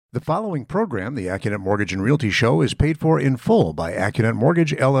The following program, the Accunet Mortgage and Realty Show, is paid for in full by Accunet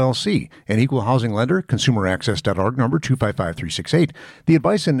Mortgage, LLC, an equal housing lender, consumeraccess.org, number 255368. The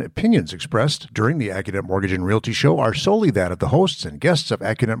advice and opinions expressed during the Accunet Mortgage and Realty Show are solely that of the hosts and guests of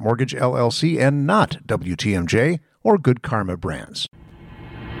Accunet Mortgage, LLC, and not WTMJ or Good Karma Brands.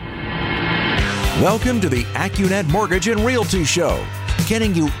 Welcome to the Accunet Mortgage and Realty Show,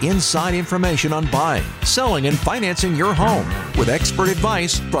 getting you inside information on buying, selling, and financing your home with expert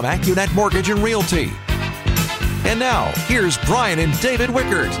advice from Accunet Mortgage and Realty. And now, here's Brian and David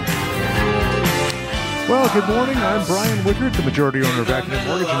Wickert. Well, good morning. I'm Brian Wickert, the majority owner of Accunet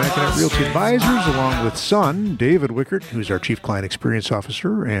Mortgage and Accunet Realty Advisors, along with son, David Wickert, who's our Chief Client Experience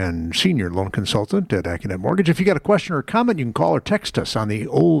Officer and Senior Loan Consultant at Accunet Mortgage. If you got a question or a comment, you can call or text us on the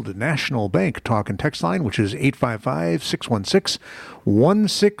Old National Bank talk and text line, which is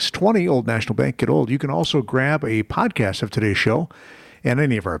 855-616-1620. Old National Bank, get old. You can also grab a podcast of today's show and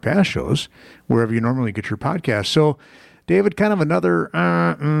any of our past shows, wherever you normally get your podcasts. So, David, kind of another,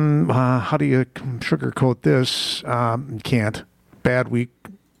 how do you sugarcoat this? Can't. Bad week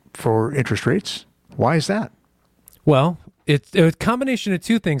for interest rates. Why is that? Well, it's a combination of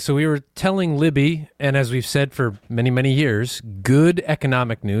two things. So we were telling Libby, and as we've said for many, many years, good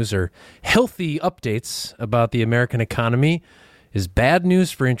economic news or healthy updates about the American economy is bad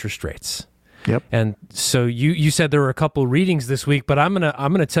news for interest rates. Yep. And so you said there were a couple readings this week, but I'm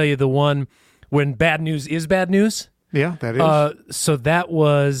gonna tell you the one when bad news is bad news. Yeah, that is. So that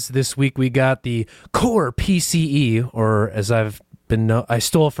was this week. We got the core PCE, or as I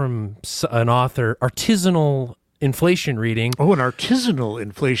stole from an author, artisanal inflation reading. Oh, an artisanal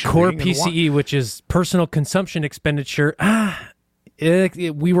inflation core reading. Core PCE, which is personal consumption expenditure.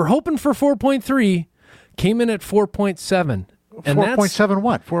 We were hoping for 4.3, came in at 4.7. 4.7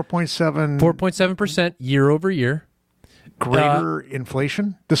 what? 4.7? 4.7% year over year. Greater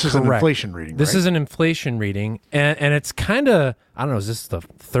inflation? This is correct. An inflation reading, This right? is an inflation reading, and it's kind of, I don't know, is this the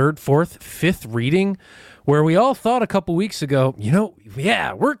third, fourth, fifth reading where we all thought a couple weeks ago,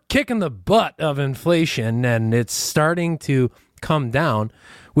 we're kicking the butt of inflation, and it's starting to come down,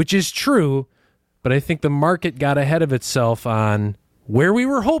 which is true, but I think the market got ahead of itself on where we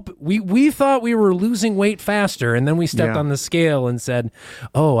were we thought we were losing weight faster, and then we stepped on the scale and said,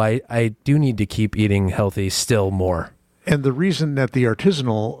 I do need to keep eating healthy still more. And the reason that the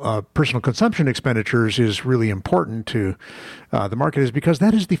artisanal personal consumption expenditures is really important to the market is because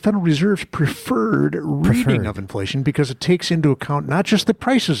that is the Federal Reserve's preferred reading of inflation, because it takes into account not just the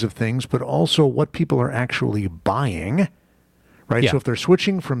prices of things, but also what people are actually buying, right? Yeah. So if they're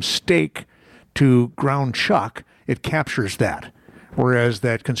switching from steak to ground chuck, it captures that. Whereas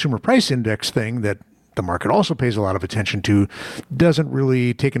that consumer price index thing that the market also pays a lot of attention to doesn't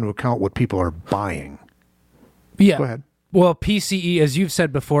really take into account what people are buying. Yeah. Go ahead. Well, PCE, as you've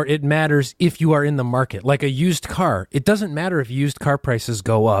said before, it matters if you are in the market. Like a used car, it doesn't matter if used car prices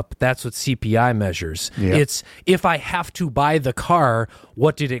go up. That's what CPI measures. Yep. It's if I have to buy the car,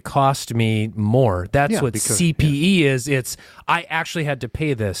 what did it cost me more? That's what CPE is. It's I actually had to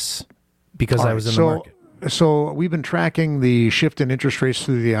pay this because I was in the market. So we've been tracking the shift in interest rates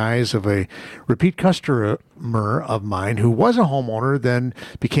through the eyes of a repeat customer of mine who was a homeowner, then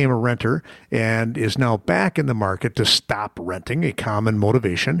became a renter, and is now back in the market to stop renting, a common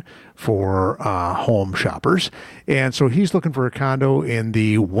motivation for home shoppers. And so he's looking for a condo in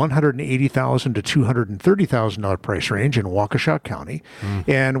the $180,000 to $230,000 price range in Waukesha County.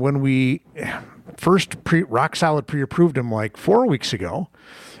 And when we first rock solid pre-approved him like 4 weeks ago,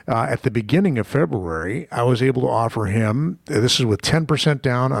 at the beginning of February, I was able to offer him, this is with 10%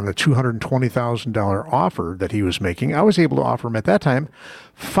 down on a $220,000 offer that he was making. I was able to offer him at that time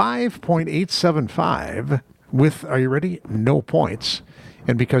 5.875 with, are you ready? No points.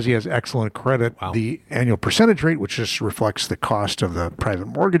 And because he has excellent credit, the annual percentage rate, which just reflects the cost of the private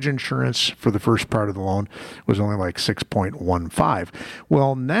mortgage insurance for the first part of the loan, was only like 6.15.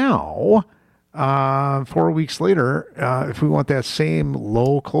 Well, now, 4 weeks later, if we want that same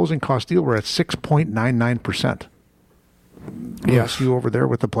low closing cost deal, we're at 6.99%. Yes, you over there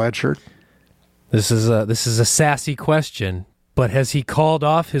with the plaid shirt? This is a sassy question, but has he called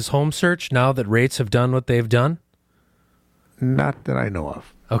off his home search now that rates have done what they've done? Not that I know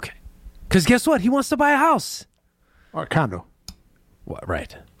of. Okay. Because guess what? He wants to buy a house. A condo. Well,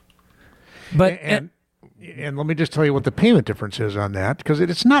 right. But and let me just tell you what the payment difference is on that, because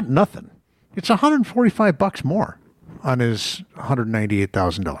it's not nothing. It's $145 more on his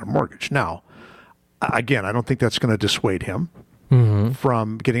 $198,000 mortgage. Now, again, I don't think that's going to dissuade him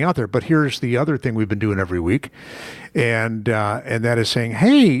from getting out there. But here's the other thing we've been doing every week, and that is saying,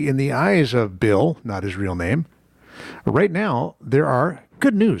 hey, in the eyes of Bill, not his real name, right now there are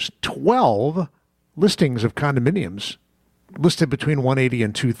good news, 12 listings of condominiums listed between 180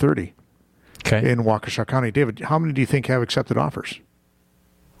 and 230 in Waukesha County. David, how many do you think have accepted offers?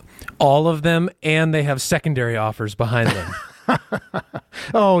 All of them, and they have secondary offers behind them.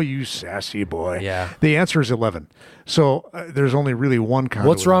 Oh, you sassy boy. Yeah. The answer is 11. So there's only really one condo.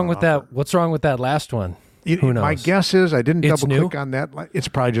 What's wrong with that? What's wrong with that last one? Who knows? My guess is I didn't It's double click new? on that. It's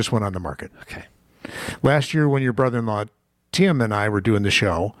probably just went on the market. Okay. Last year when your brother-in-law Tim and I were doing the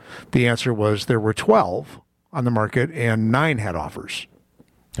show, the answer was there were 12 on the market and 9 had offers.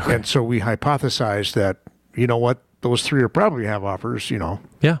 Okay. And so we hypothesized that, you know what, those 3 will probably have offers,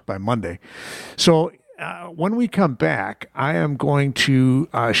 by Monday. So when we come back, I am going to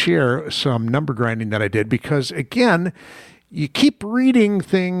share some number grinding that I did because, again, you keep reading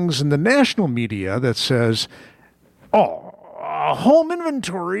things in the national media that says, home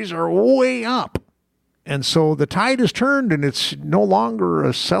inventories are way up. And so the tide has turned and it's no longer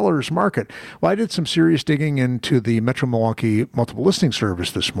a seller's market. Well, I did some serious digging into the Metro Milwaukee Multiple Listing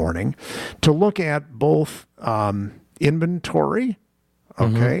Service this morning to look at both inventory.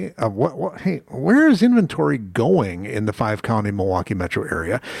 Okay. Hey, where is inventory going in the 5-county Milwaukee metro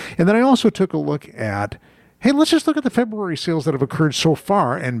area? And then I also took a look at, hey, let's just look at the February sales that have occurred so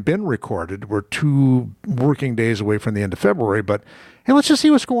far and been recorded. We're 2 working days away from the end of February, but hey, let's just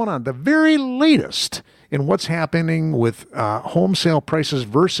see what's going on. The very latest in what's happening with home sale prices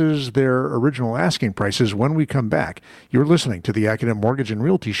versus their original asking prices when we come back. You're listening to the Accunet Mortgage and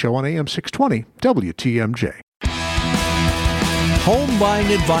Realty Show on AM 620 WTMJ. Home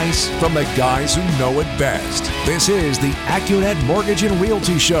buying advice from the guys who know it best. This is the Accunet Mortgage and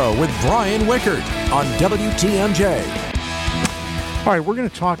Realty Show with Brian Wickert on WTMJ. All right, we're going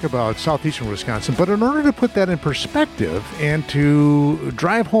to talk about southeastern Wisconsin, but in order to put that in perspective and to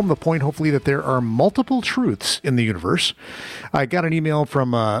drive home the point, hopefully, that there are multiple truths in the universe, I got an email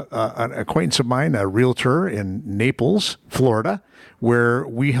from an acquaintance of mine, a realtor in Naples, Florida, where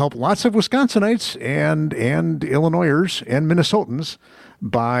we help lots of Wisconsinites and Illinoisers and Minnesotans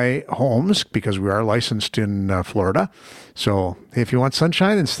buy homes because we are licensed in Florida. So if you want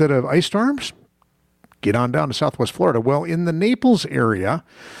sunshine instead of ice storms, get on down to Southwest Florida. Well, in the Naples area,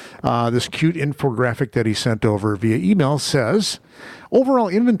 this cute infographic that he sent over via email says overall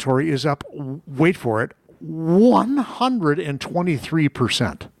inventory is up, wait for it,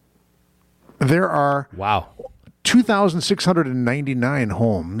 123%. There are 2,699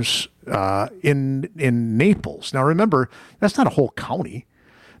 homes in Naples. Now, remember, that's not a whole county.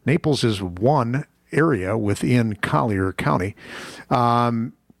 Naples is one area within Collier County.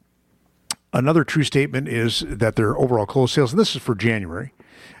 Another true statement is that their overall closed sales, and this is for January,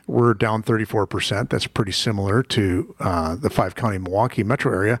 were down 34%. That's pretty similar to the 5-county Milwaukee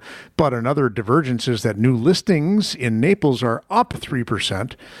metro area. But another divergence is that new listings in Naples are up 3%,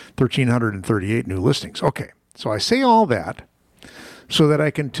 1,338 new listings. Okay, so I say all that so that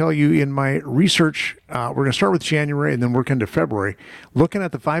I can tell you in my research, we're going to start with January and then work into February, looking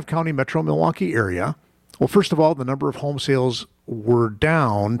at the 5-county metro Milwaukee area. Well, first of all, the number of home sales were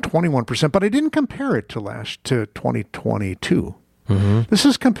down 21%, but I didn't compare it to 2022. Mm-hmm. This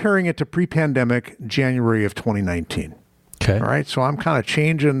is comparing it to pre-pandemic January of 2019. Okay. All right. So I'm kind of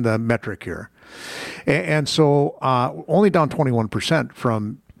changing the metric here. And so only down 21%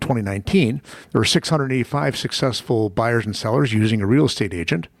 from 2019. There were 685 successful buyers and sellers using a real estate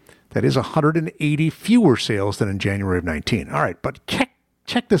agent. That is 180 fewer sales than in January of 19. All right. But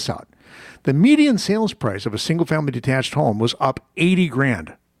check this out. The median sales price of a single-family detached home was up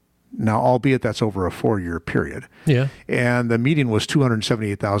 $80,000. Now, albeit that's over a 4-year period. Yeah. And the median was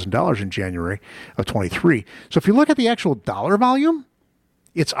 $278,000 in January of 23. So if you look at the actual dollar volume,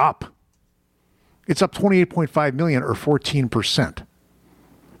 it's up. It's up $28.5 million or 14%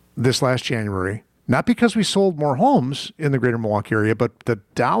 this last January. Not because we sold more homes in the greater Milwaukee area, but the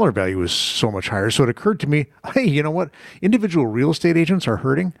dollar value is so much higher. So it occurred to me, hey, you know what? Individual real estate agents are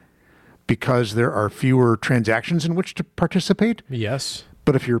hurting because there are fewer transactions in which to participate. Yes.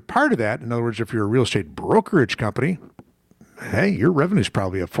 But if you're part of that, in other words, if you're a real estate brokerage company, hey, your revenue is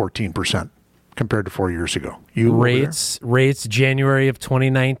probably up 14% compared to 4 years ago. Rates January of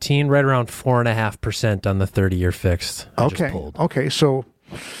 2019, right around 4.5% on the 30-year fixed. Okay. So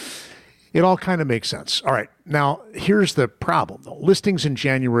it all kind of makes sense. All right. Now, here's the problem, though. Listings in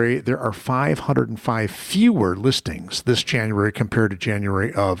January, there are 505 fewer listings this January compared to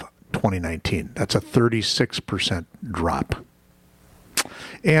January of 2019. That's a 36% drop.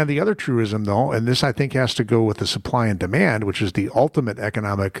 And the other truism, though, and this I think has to go with the supply and demand, which is the ultimate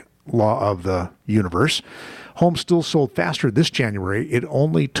economic law of the universe. Homes still sold faster this January. It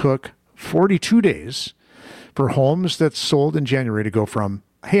only took 42 days for homes that sold in January to go from,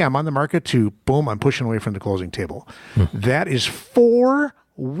 hey, I'm on the market to, boom, I'm pushing away from the closing table. That is 4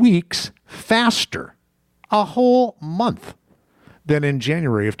 weeks faster, a whole month, than in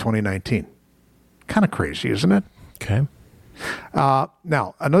January of 2019. Kind of crazy, isn't it? Okay.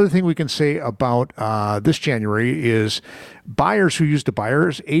 Now, another thing we can say about this January is buyers who used a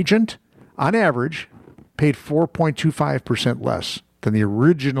buyer's agent, on average, paid 4.25% less than the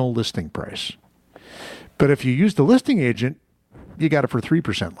original listing price. But if you used the listing agent, you got it for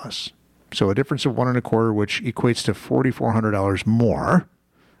 3% less. So a difference of 1.25%, which equates to $4,400 more,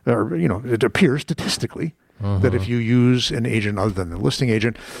 or, it appears statistically that if you use an agent other than the listing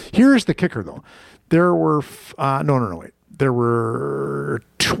agent. Here's the kicker, though. There were, wait. There were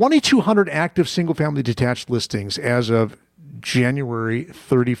 2,200 active single-family detached listings as of January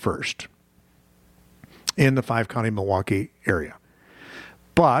 31st in the 5-county Milwaukee area.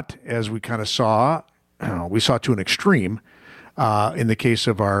 But as we kind of saw, we saw to an extreme in the case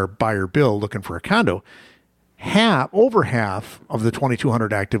of our buyer Bill looking for a condo, over half of the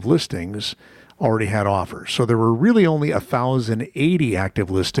 2,200 active listings already had offers. So there were really only 1,080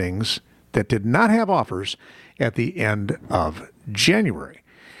 active listings that did not have offers at the end of January.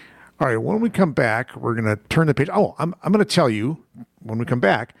 All right, when we come back, we're going to turn the page. Oh, I'm going to tell you when we come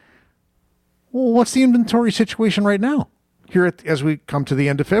back, well, what's the inventory situation right now here as we come to the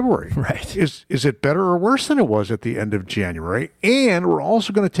end of February? Right. Is it better or worse than it was at the end of January? And we're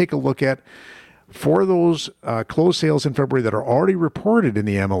also going to take a look at, for those closed sales in February that are already reported in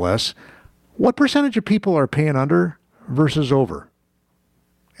the MLS, what percentage of people are paying under versus over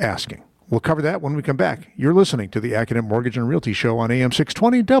asking? We'll cover that when we come back. You're listening to the Accunet Mortgage and Realty Show on AM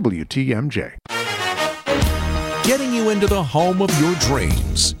 620 WTMJ. Getting you into the home of your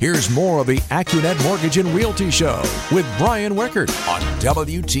dreams. Here's more of the Accunet Mortgage and Realty Show with Brian Wickert on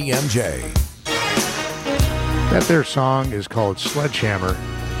WTMJ. That there song is called Sledgehammer.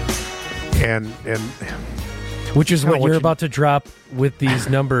 And which is what you're about to drop with these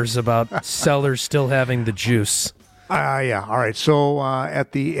numbers about sellers still having the juice. Yeah. All right. So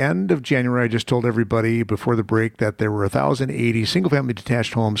at the end of January, I just told everybody before the break that there were 1,080 single-family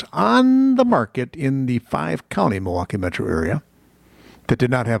detached homes on the market in the 5-county Milwaukee metro area that did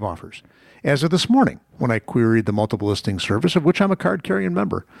not have offers. As of this morning, when I queried the multiple listing service, of which I'm a card-carrying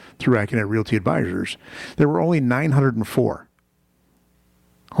member through Accunet Realty Advisors, there were only 904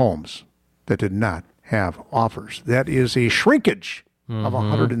 homes that did not have offers. That is a shrinkage of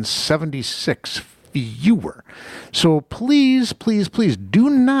 176 fewer. So please, please, please do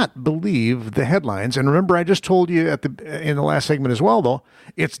not believe the headlines. And remember, I just told you in the last segment as well, though,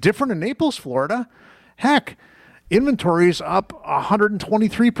 it's different in Naples, Florida. Heck, inventory's up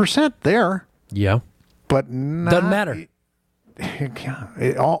 123% there. Yeah. But doesn't matter.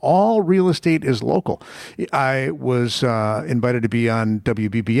 All real estate is local. I was invited to be on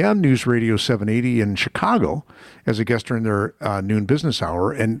WBBM News Radio 780 in Chicago as a guest during their noon business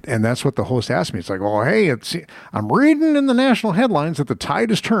hour, and that's what the host asked me. It's like, oh, hey, I'm reading in the national headlines that the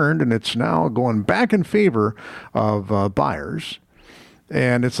tide has turned and it's now going back in favor of buyers.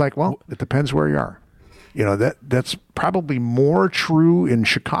 And it's like, well, it depends where you are. That's probably more true in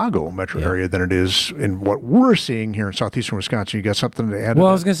Chicago metro area than it is in what we're seeing here in southeastern Wisconsin. You got something to add? Well,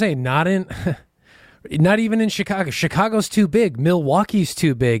 I was going to say, not even in Chicago. Chicago's too big. Milwaukee's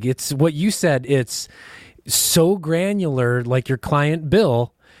too big. It's what you said. It's so granular, like your client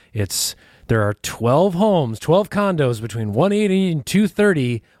Bill. There are 12 homes, 12 condos between 180 and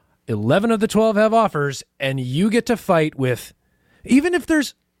 230. 11 of the 12 have offers, and you get to fight with, even if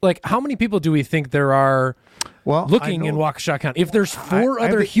there's, like, how many people do we think there are looking in Waukesha County? If there's four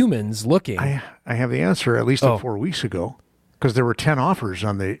other humans looking. I have the answer, at least 4 weeks ago, because there were 10 offers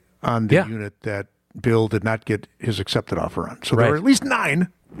on the unit that Bill did not get his accepted offer on. So there were at least 9.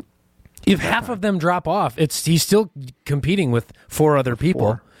 If half of them drop off, he's still competing with 4 other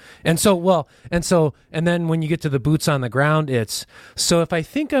people. And then when you get to the boots on the ground, so if I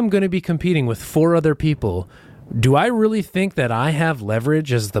think I'm going to be competing with 4 other people, do I really think that I have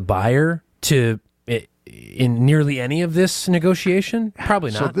leverage as the buyer in nearly any of this negotiation?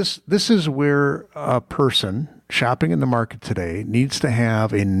 Probably not. So this is where a person shopping in the market today needs to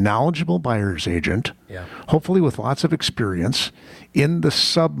have a knowledgeable buyer's agent, hopefully with lots of experience in the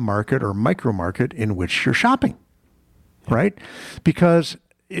sub-market or micro-market in which you're shopping, right? Because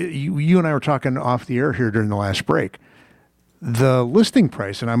you and I were talking off the air here during the last break. The listing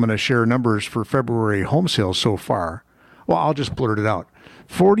price, and I'm going to share numbers for February home sales so far. Well, I'll just blurt it out.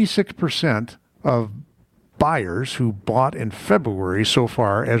 46% of buyers who bought in February so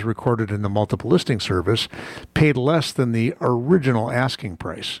far, as recorded in the multiple listing service, paid less than the original asking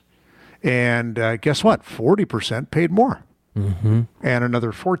price. And guess what? 40% paid more. Mm-hmm. And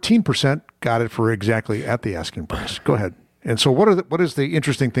another 14% got it for exactly at the asking price. Go ahead. And so what is the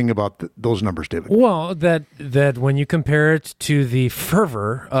interesting thing about those numbers, David? Well, that when you compare it to the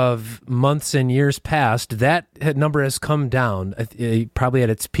fervor of months and years past, that number has come down. Probably at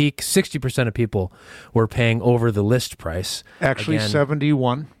its peak, 60% of people were paying over the list price. Actually, Again,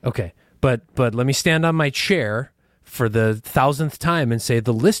 71. Okay, but let me stand on my chair for the 1,000th time and say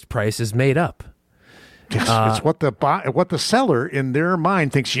the list price is made up. Yes, it's what the seller in their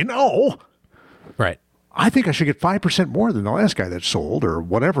mind thinks, Right. I think I should get 5% more than the last guy that sold, or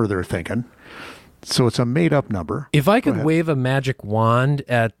whatever they're thinking. So it's a made-up number. If I could wave a magic wand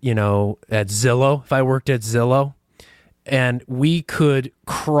at Zillow, if I worked at Zillow, and we could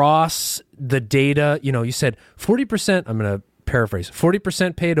cross the data, you said 40%, I'm going to paraphrase,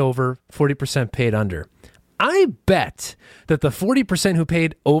 40% paid over, 40% paid under. I bet that the 40% who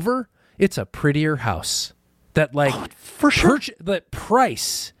paid over, it's a prettier house. That for sure. That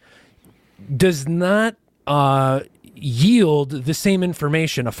price does not yield the same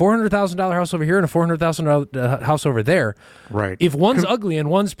information. A $400,000 house over here and a $400,000 house over there. Right. If one's ugly and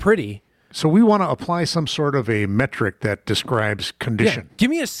one's pretty. So we want to apply some sort of a metric that describes condition. Yeah, give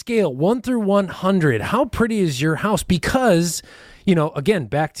me a scale, 1 through 100. How pretty is your house? Because, again,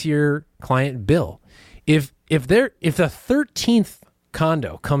 back to your client Bill. If the 13th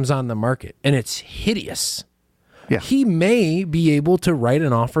condo comes on the market and it's hideous, he may be able to write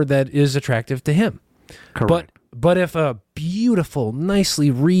an offer that is attractive to him. Correct. But if a beautiful, nicely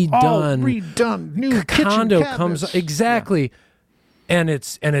redone new condo comes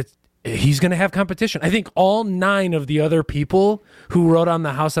and he's going to have competition. I think all 9 of the other people who wrote on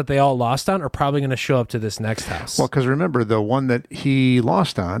the house that they all lost on are probably going to show up to this next house. Well, because remember, the one that he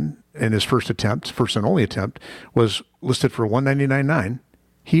lost on in his first and only attempt, was listed for $199,900.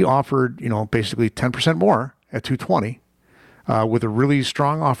 He offered, basically 10% more at $220,000. With a really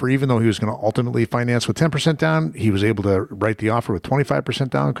strong offer, even though he was going to ultimately finance with 10% down, he was able to write the offer with 25%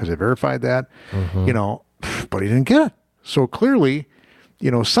 down because I verified that, but he didn't get it. So clearly,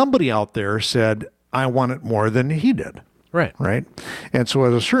 somebody out there said, I want it more than he did. Right. Right. And so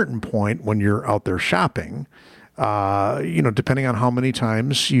at a certain point when you're out there shopping, depending on how many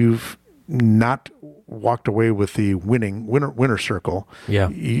times you've not walked away with the winner circle,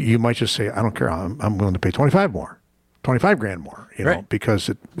 you might just say, I don't care. I'm willing to pay $25,000 more, right. because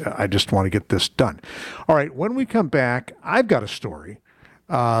I just want to get this done. All right. When we come back, I've got a story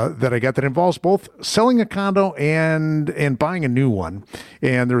that I got that involves both selling a condo and buying a new one.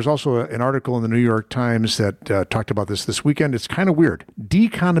 And there's also an article in the New York Times that talked about this weekend. It's kind of weird.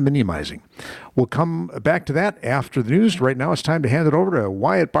 Decondominiumizing. We'll come back to that after the news. Right now, it's time to hand it over to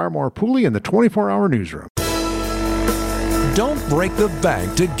Wyatt Barmore-Pooley in the 24-hour newsroom. Don't break the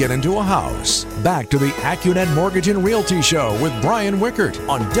bank to get into a house. Back to the Accunet Mortgage and Realty Show with Brian Wickert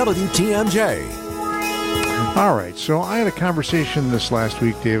on WTMJ. All right, so I had a conversation this last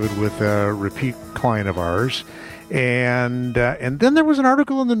week, David, with a repeat client of ours, and then there was an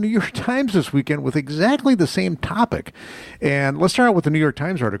article in the New York Times this weekend with exactly the same topic. And let's start out with the New York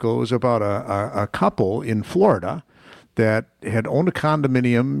Times article. It was about a couple in Florida that had owned a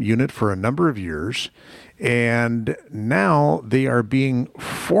condominium unit for a number of years, and now they are being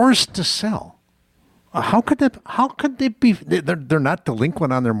forced to sell. How could they be? They're not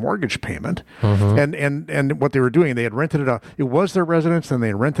delinquent on their mortgage payment, and what they were doing, they had rented it out. It was their residence, then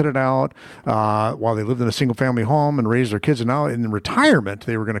they rented it out while they lived in a single family home and raised their kids. And now in retirement,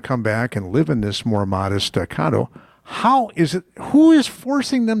 they were going to come back and live in this more modest condo. How is it? Who is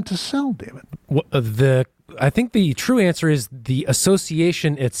forcing them to sell, David? I think the true answer is the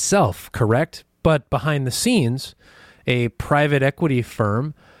association itself, correct? But behind the scenes, a private equity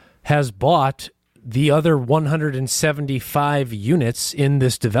firm has bought the other 175 units in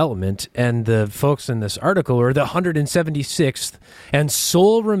this development, and the folks in this article are the 176th and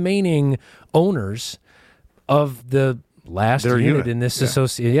sole remaining owners of the last unit in this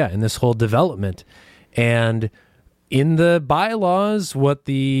in this whole development. And in the bylaws, what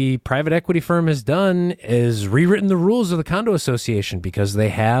the private equity firm has done is rewritten the rules of the condo association because they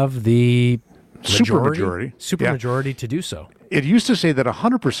have the supermajority to do so. It used to say that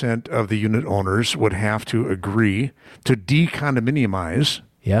 100% of the unit owners would have to agree to decondominiumize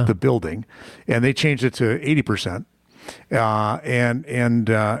the building, and they changed it to 80%.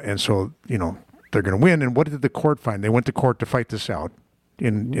 And so they're going to win. And what did the court find? They went to court to fight this out.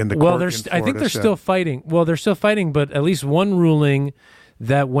 In the court I think they're still fighting. Well, they're still fighting, but at least one ruling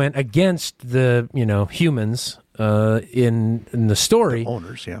that went against the humans in the story. The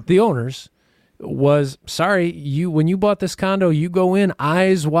owners, The owners was, sorry, when you bought this condo, you go in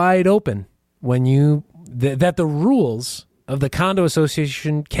eyes wide open when that the rules of the condo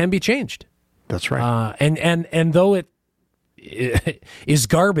association can be changed. That's right. And though it is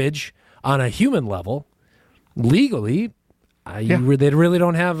garbage on a human level, legally, they really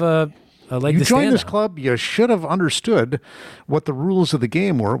don't have a leg to stand on. You joined this club, you should have understood what the rules of the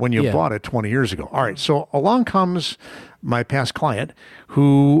game were when you bought it 20 years ago. All right, so along comes my past client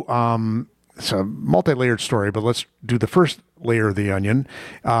who, it's a multi-layered story, but let's do the first layer of the onion.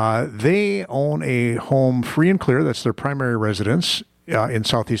 They own a home free and clear. That's their primary residence in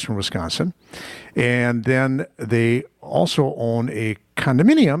southeastern Wisconsin. And then they also own a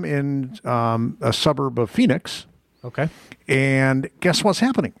condominium in a suburb of Phoenix. Okay. And guess what's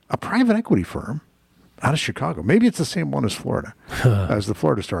happening? A private equity firm out of Chicago, maybe it's the same one as Florida, as the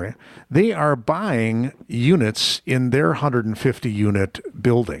Florida story, they are buying units in their 150-unit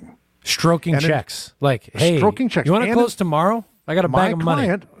building. Stroking checks. Hey, stroking checks. You want to close tomorrow? I got a bag of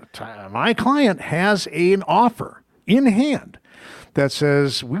money. My client has an offer in hand that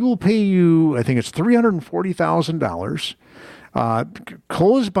says we will pay you, I think it's $340,000.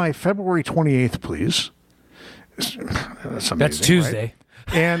 Close by February 28th, please. That's amazing, that's Tuesday. Right?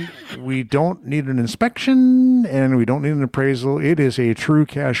 And we don't need an inspection and we don't need an appraisal. It is a true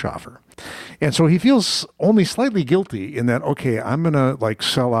cash offer. And so he feels only slightly guilty in that, okay, I'm going to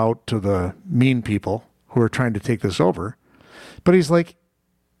sell out to the mean people who are trying to take this over. But he's like,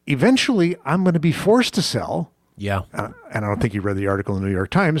 eventually I'm going to be forced to sell. Yeah. And I don't think he read the article in the New York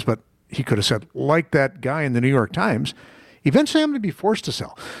Times, but he could have said, like that guy in the New York Times, eventually I'm going to be forced to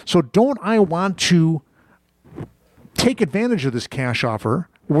sell. So don't I want to take advantage of this cash offer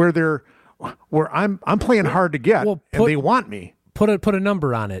where I'm playing hard to get and they want me. Put a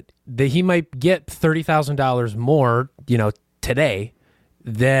number on it. That he might get $30,000 more, today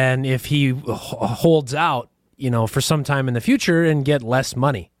than if he holds out, for some time in the future and get less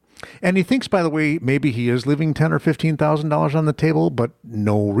money. And he thinks, by the way, maybe he is leaving $10,000 or $15,000 on the table, but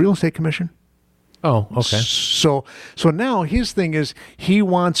no real estate commission. Oh, okay. So now his thing is he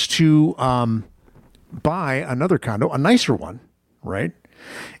wants to buy another condo, a nicer one, right?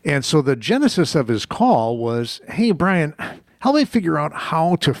 And so the genesis of his call was, hey, Brian, help me figure out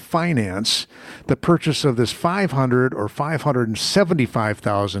how to finance the purchase of this $500,000 or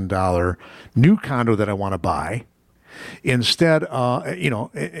 $575,000 new condo that I want to buy. Instead,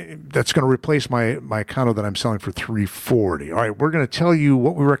 that's going to replace my condo that I'm selling for $340,000. All right, we're going to tell you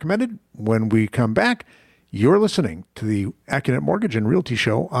what we recommended when we come back. You're listening to the Accunet Mortgage and Realty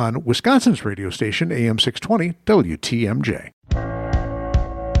Show on Wisconsin's radio station, AM 620 WTMJ.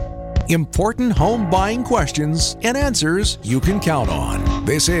 Important home buying questions and answers you can count on.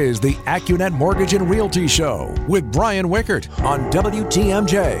 This is the Accunet Mortgage and Realty Show with Brian Wickert on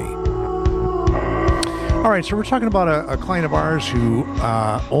WTMJ. All right, so we're talking about a client of ours who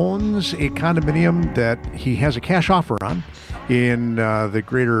owns a condominium that he has a cash offer on in the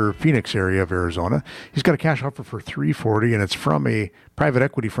greater Phoenix area of Arizona. He's got a cash offer for $340,000, and it's from a private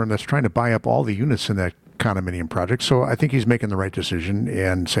equity firm that's trying to buy up all the units in that condominium project. So I think he's making the right decision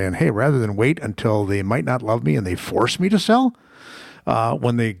and saying, hey, rather than wait until they might not love me and they force me to sell,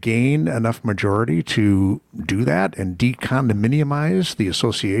 when they gain enough majority to do that and decondominiumize the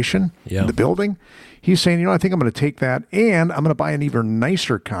association, the building, he's saying, I think I'm going to take that and I'm going to buy an even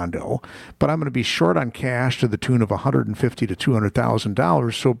nicer condo, but I'm going to be short on cash to the tune of $150,000 to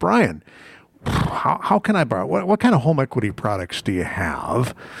 $200,000. So Brian, how can I borrow? What kind of home equity products do you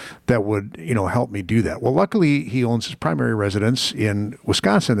have that would, help me do that? Well, luckily he owns his primary residence in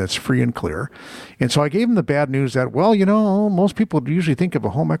Wisconsin that's free and clear. And so I gave him the bad news that, most people usually think of a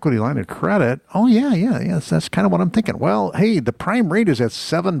home equity line of credit. Oh yeah. That's kind of what I'm thinking. Well, hey, the prime rate is at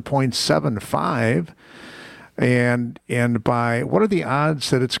 7.75. And by, what are the odds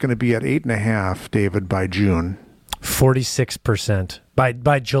that it's going to be at 8.5, David, by June? 46%.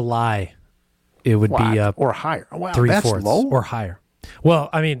 By July. It would be up or higher. Wow, 3/4 that's low or higher.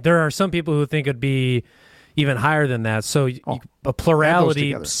 Well, I mean, there are some people who think it'd be even higher than that. So a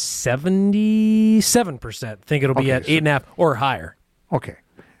plurality, 77% think it'll be at 8.5 or higher. Okay,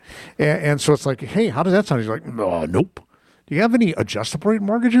 and so it's like, hey, how does that sound? He's like, nope. Do you have any adjustable rate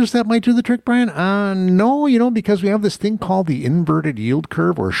mortgages that might do the trick, Brian? No, because we have this thing called the inverted yield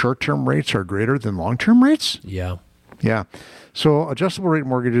curve, where short-term rates are greater than long-term rates. Yeah. So adjustable rate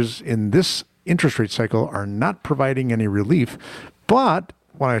mortgages in this interest rate cycle are not providing any relief. But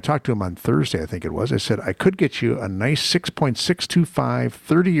when I talked to him on Thursday, I think it was, I said, I could get you a nice 6.625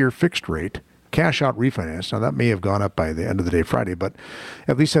 30-year fixed rate cash out refinance. Now, that may have gone up by the end of the day Friday, but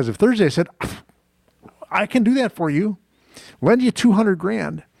at least as of Thursday, I said, I can do that for you. Lend you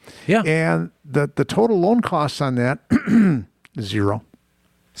 $200,000. Yeah. And the total loan costs on that, zero.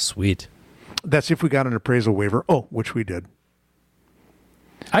 Sweet. That's if we got an appraisal waiver. Oh, which we did.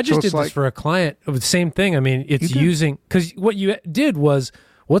 I just So did it's this like- for a client. It was the same thing. I mean, it's You did? using, because what you did was,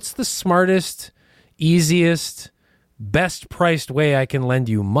 what's the smartest, easiest, best priced way I can lend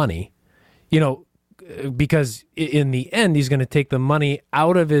you money? Because in the end, he's going to take the money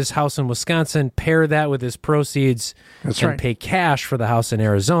out of his house in Wisconsin, pair that with his proceeds, That's and right. pay cash for the house in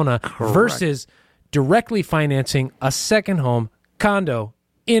Arizona, versus directly financing a second home condo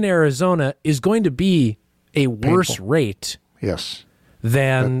in Arizona is going to be a worse Painful. rate Yes.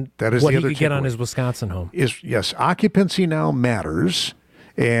 than That is what the he other could get on takeaway. his Wisconsin home. Yes, occupancy now matters,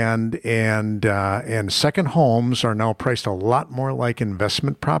 and second homes are now priced a lot more like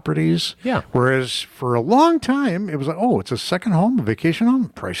investment properties. Yeah. Whereas for a long time it was like, oh, it's a second home, a vacation home,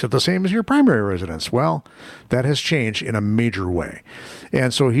 price it the same as your primary residence. Well, that has changed in a major way,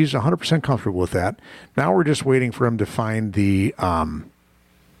 and so he's 100% comfortable with that. Now we're just waiting for him to find the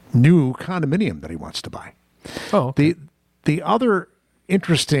new condominium that he wants to buy. Oh, okay. The other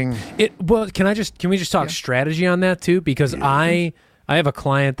interesting. Can we just talk strategy on that too? Because I have a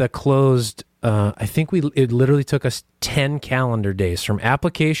client that closed. I think it literally took us 10 calendar days from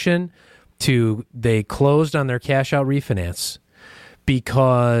application to they closed on their cash out refinance.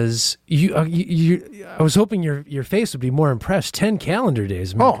 Because I was hoping your face would be more impressed. 10 calendar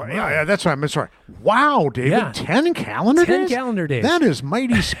days. Man, Oh, yeah, that's what I'm sorry. Wow, David, Yeah. 10 calendar 10 days? calendar days. That is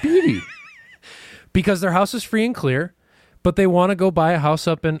mighty speedy. Because their house is free and clear, but they want to go buy a house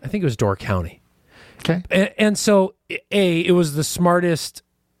up in, I think it was Door County. Okay. And so, it was the smartest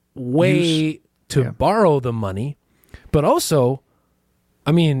way to borrow the money, but also,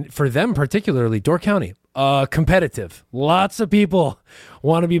 I mean, for them particularly, Door County, competitive. Lots of people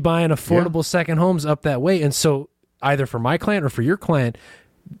want to be buying affordable second homes up that way. And so, either for my client or for your client,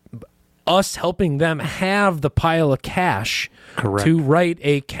 us helping them have the pile of cash Correct. to write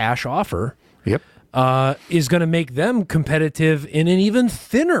a cash offer Yep. is going to make them competitive in an even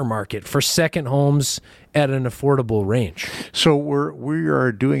thinner market for second homes at an affordable range. So we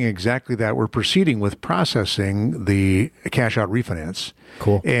are doing exactly that. We're proceeding with processing the cash out refinance.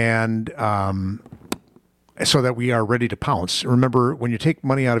 Cool. And so that we are ready to pounce. Remember, when you take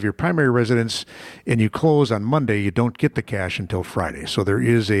money out of your primary residence and you close on Monday, you don't get the cash until Friday. So there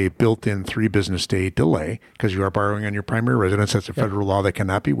is a built-in 3 business day delay because you are borrowing on your primary residence. That's a federal law that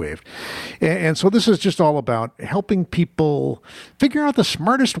cannot be waived. And so this is just all about helping people figure out the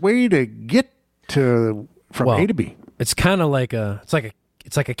smartest way to get from A to B. It's kind of like it's like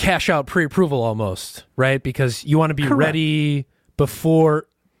a cash out pre-approval almost, right? Because you want to be Correct. ready before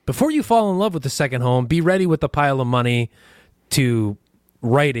you fall in love with the second home. Be ready with a pile of money to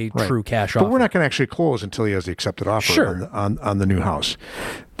write a true cash offer. But we're not going to actually close until he has the accepted offer Sure. on the new house.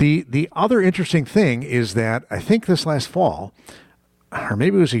 The other interesting thing is that I think this last fall, or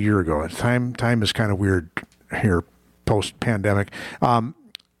maybe it was a year ago. Time is kind of weird here post-pandemic.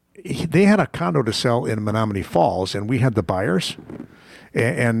 They had a condo to sell in Menominee Falls, and we had the buyers.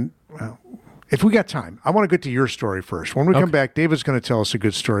 And if we got time, I want to get to your story first. When we come back, David's going to tell us a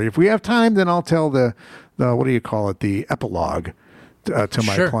good story. If we have time, then I'll tell the what do you call it, the epilogue to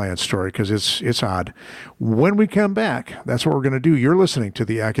my client's story, because it's odd. When we come back, that's what we're going to do. You're listening to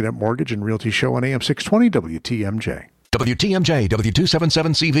the Accunet Mortgage and Realty Show on AM 620 WTMJ. WTMJ,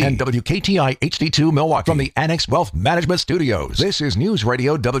 W277CV, and WKTI HD2 Milwaukee. From the Annex Wealth Management Studios, this is News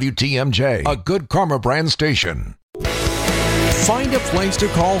Radio WTMJ, a Good Karma brand station. Find a place to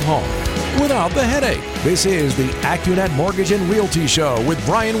call home without the headache. This is the Accunet Mortgage and Realty Show with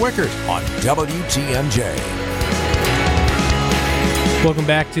Brian Wickert on WTMJ. Welcome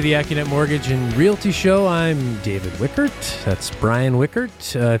back to the Accunet Mortgage and Realty Show. I'm David Wickert. That's Brian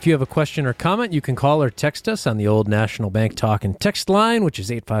Wickert. If you have a question or comment, you can call or text us on the Old National Bank Talk and Text line, which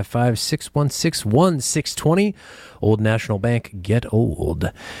is 855-616-1620. Old National Bank, get old.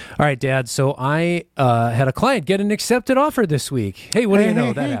 All right, Dad. So I had a client get an accepted offer this week. Hey, what do you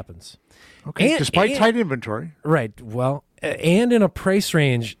know? That happens. Okay. Despite tight inventory. Right. Well, and in a price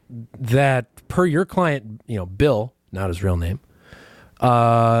range that, per your client, Bill, not his real name.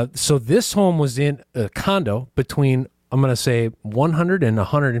 So this home was in a condo between, I'm going to say, $100,000 and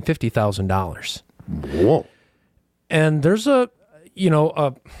 $150,000. Whoa. And there's a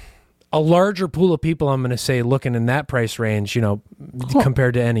larger pool of people, I'm going to say, looking in that price range,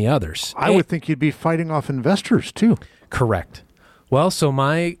 compared to any others. I would think you'd be fighting off investors too. Correct. Well, so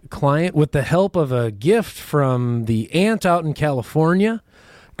my client, with the help of a gift from the aunt out in California,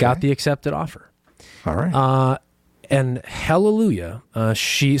 got the accepted offer. All right. And hallelujah,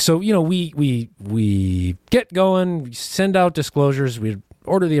 we get going, we send out disclosures.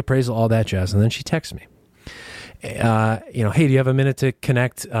 order the appraisal, all that jazz. And then she texts me, hey, do you have a minute to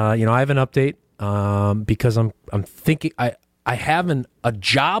connect? I have an update because I'm thinking I have a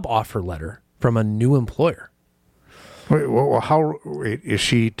job offer letter from a new employer. Wait, well,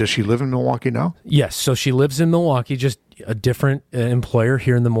 does she live in Milwaukee now? Yes. So she lives in Milwaukee, just a different employer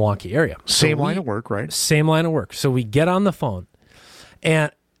here in the Milwaukee area. Same line of work, right? Same line of work. So we get on the phone,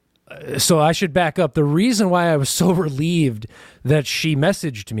 and so I should back up. The reason why I was so relieved that she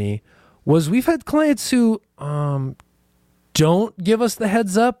messaged me was we've had clients who don't give us the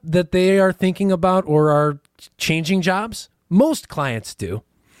heads up that they are thinking about or are changing jobs. Most clients do.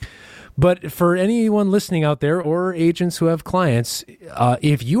 But for anyone listening out there or agents who have clients,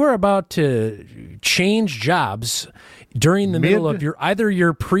 if you are about to change jobs during the middle of either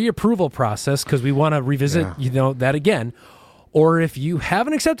your pre-approval process, because we want to revisit that again, or if you have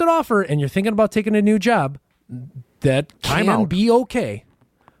an accepted offer and you're thinking about taking a new job, that can be okay.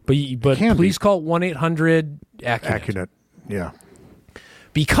 But please call 1-800 Accunet. Yeah.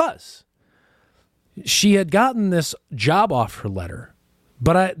 Because she had gotten this job offer letter.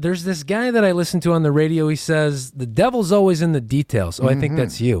 But there's this guy that I listen to on the radio. He says, the devil's always in the details. Oh, I think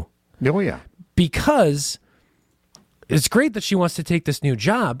that's you. Oh, yeah. Because it's great that she wants to take this new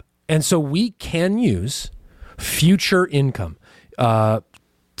job. And so we can use future income to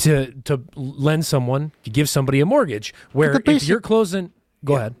lend someone, to give somebody a mortgage, where if you're closing,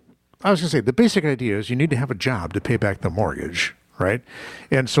 go ahead. I was going to say, the basic idea is you need to have a job to pay back the mortgage. Right.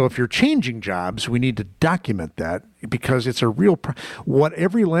 And so if you're changing jobs, we need to document that because it's a real what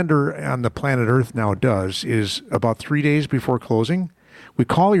every lender on the planet Earth now does is about 3 days before closing, we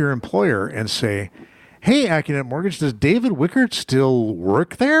call your employer and say, hey, Accunet Mortgage, does David Wickert still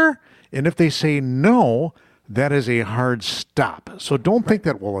work there? And if they say no, that is a hard stop. So don't think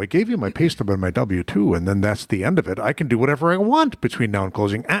that, well, I gave you my pay stub and my W-2, and then that's the end of it. I can do whatever I want between now and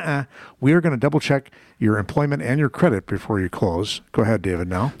closing. We are going to double check your employment and your credit before you close. Go ahead, David,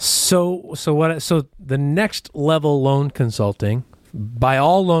 now. So the next level loan consulting by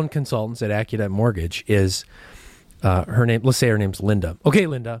all loan consultants at Accunet Mortgage is her name. Let's say her name's Linda. Okay,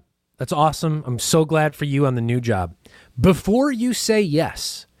 Linda, that's awesome. I'm so glad for you on the new job. Before you say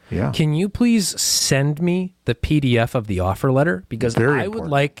yes, can you please send me the PDF of the offer letter? Because I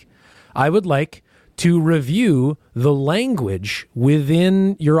would like to review the language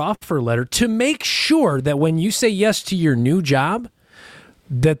within your offer letter to make sure that when you say yes to your new job,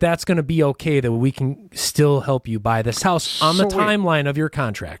 that's going to be okay, that we can still help you buy this house on the timeline of your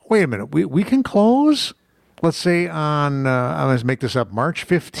contract. Wait a minute. We can close, let's say on, let's make this up, March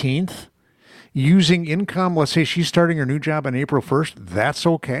 15th. Using income, let's say she's starting her new job on April 1st, that's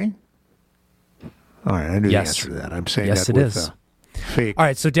okay? All right, I knew the answer to that. I'm saying yes, that with fake. All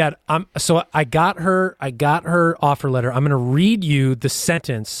right, so Dad, so I got her offer letter. I'm going to read you the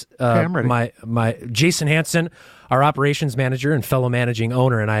sentence. I'm ready. My Jason Hansen, our operations manager and fellow managing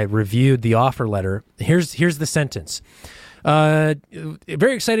owner, and I reviewed the offer letter. Here's the sentence.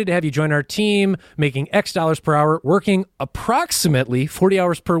 Very excited to have you join our team, making X dollars per hour, working approximately 40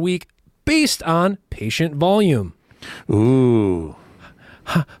 hours per week, based on patient volume. Ooh.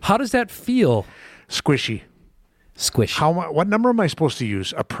 How does that feel? Squishy. Squishy. What number am I supposed to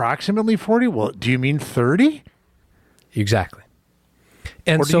use? Approximately 40? Well, do you mean 30? Exactly.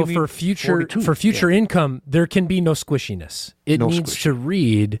 And so for future income, there can be no squishiness. It needs to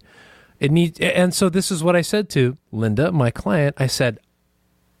read. And so this is what I said to Linda, my client. I said,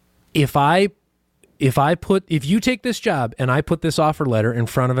 if you take this job and I put this offer letter in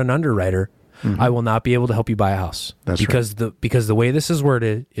front of an underwriter, I will not be able to help you buy a house. That's because the way this is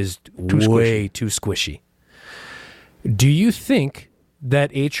worded is way too squishy. Do you think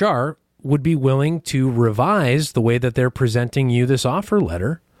that HR would be willing to revise the way that they're presenting you this offer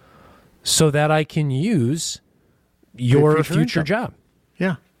letter so that I can use your future job?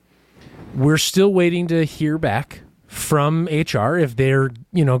 Yeah. We're still waiting to hear back from HR if they're,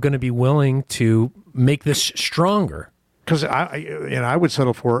 going to be willing to make this stronger. Because I would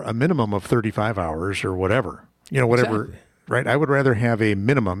settle for a minimum of 35 hours or whatever. Exactly. Right? I would rather have a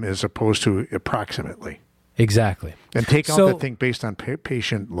minimum as opposed to approximately. Exactly. And take out that thing based on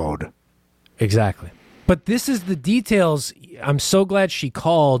patient load. Exactly. But this is the details. I'm so glad she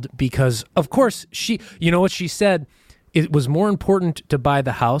called because, of course, what she said? It was more important to buy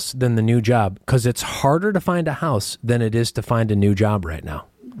the house than the new job because it's harder to find a house than it is to find a new job right now.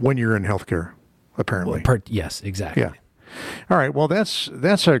 When you're in healthcare, apparently. Yes, exactly. Yeah. All right. Well, that's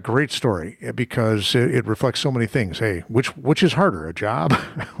a great story because it reflects so many things. Hey, which is harder, a job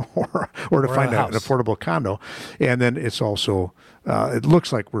or to find an affordable condo? And then it's also it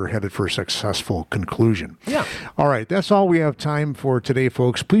looks like we're headed for a successful conclusion. Yeah. All right. That's all we have time for today,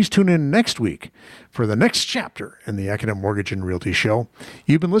 folks. Please tune in next week for the next chapter in the Accunet Mortgage and Realty Show.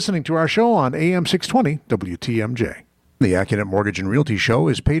 You've been listening to our show on AM 620 WTMJ. The Accunet Mortgage and Realty Show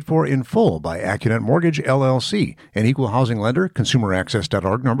is paid for in full by Accunet Mortgage, LLC, an equal housing lender,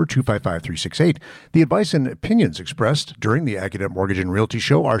 consumeraccess.org, number 255368. The advice and opinions expressed during the Accunet Mortgage and Realty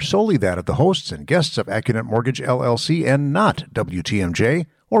Show are solely that of the hosts and guests of Accunet Mortgage, LLC, and not WTMJ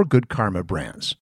or Good Karma Brands.